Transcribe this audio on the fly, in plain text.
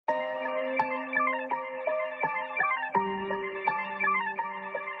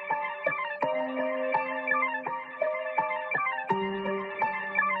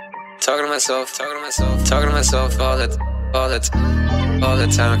talking to myself, talking to myself, talking to myself all the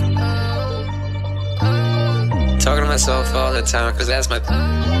time. Talking to myself all the time, cause that's my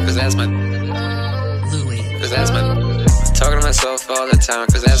talking to myself all the time,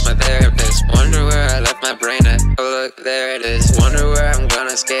 cause that's my therapist. Wonder where I left my brain at. Oh look, there it is. Wonder where I'm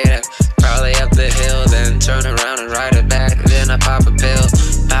gonna skate at. Probably up the hill, then turn around and ride it back. Then I pop a pill,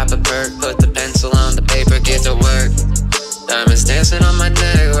 pop a perk, put the pencil on the paper, get to work. Diamonds dancing on my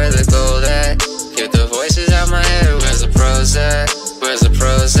neck, where the gold at? Get the voices out my head, where's the pros at? Where's the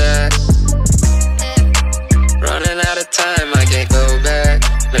pros at? Running out of time, I can't go back.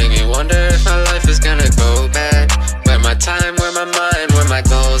 Make me wonder if my life is gonna go back. Where my time, where my mind, where my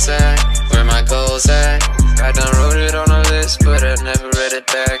goals at? Where my goals at? I done wrote it on a list, but I never read it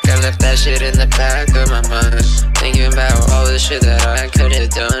back. I left that shit in the back of my mind, thinking about all the shit that I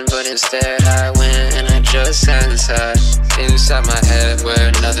could've done, but instead I went and I just sat inside my head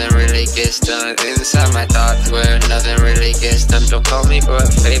where nothing really gets done. Inside my thoughts where nothing really gets done. Don't call me for a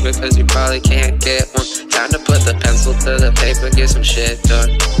favor, cause you probably can't get one. Time to put the pencil to the paper, get some shit done.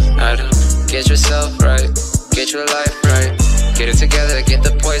 I don't get yourself right, get your life right. Get it together, get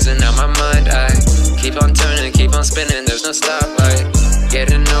the poison out my mind. I keep on turning, keep on spinning, there's no stoplight.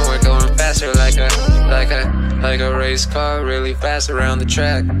 Getting nowhere, going faster like a race car, really fast around the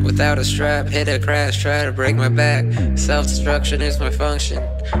track. Without a strap, hit a crash, try to break my back. Self-destruction is my function,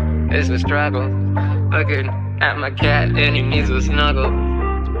 it's a struggle. Looking at my cat and he needs a snuggle.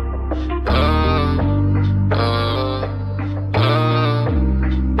 Oh, oh, oh,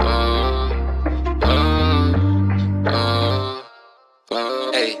 oh, oh,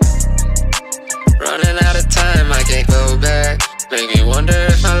 oh. Hey, running out of time, I can't go back. Make me wonder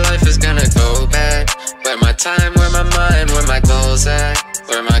if my life is gonna go back. Where my time, where my mind, where my goals at?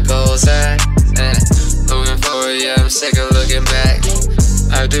 Where my goals at? Moving forward, yeah, I'm sick of looking back.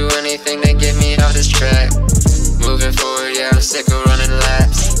 I'll do anything to get me off this track. Moving forward, yeah, I'm sick of running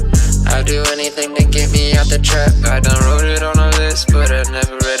laps. I'll do anything to get me out the trap. I done wrote it on a list, but I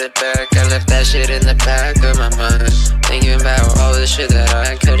never read it back. I left that shit in the back of my mind, thinking about all the shit that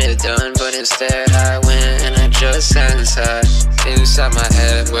I could've done, but instead I went and I just sat inside my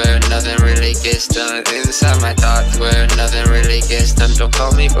head where nothing really gets done. Inside my thoughts where nothing really gets done. Don't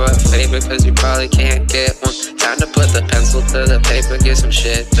call me for a favor, cause you probably can't get one. Time to put the pencil to the paper, get some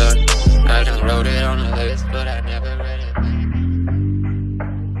shit done. I done wrote it on a list, but I never read it.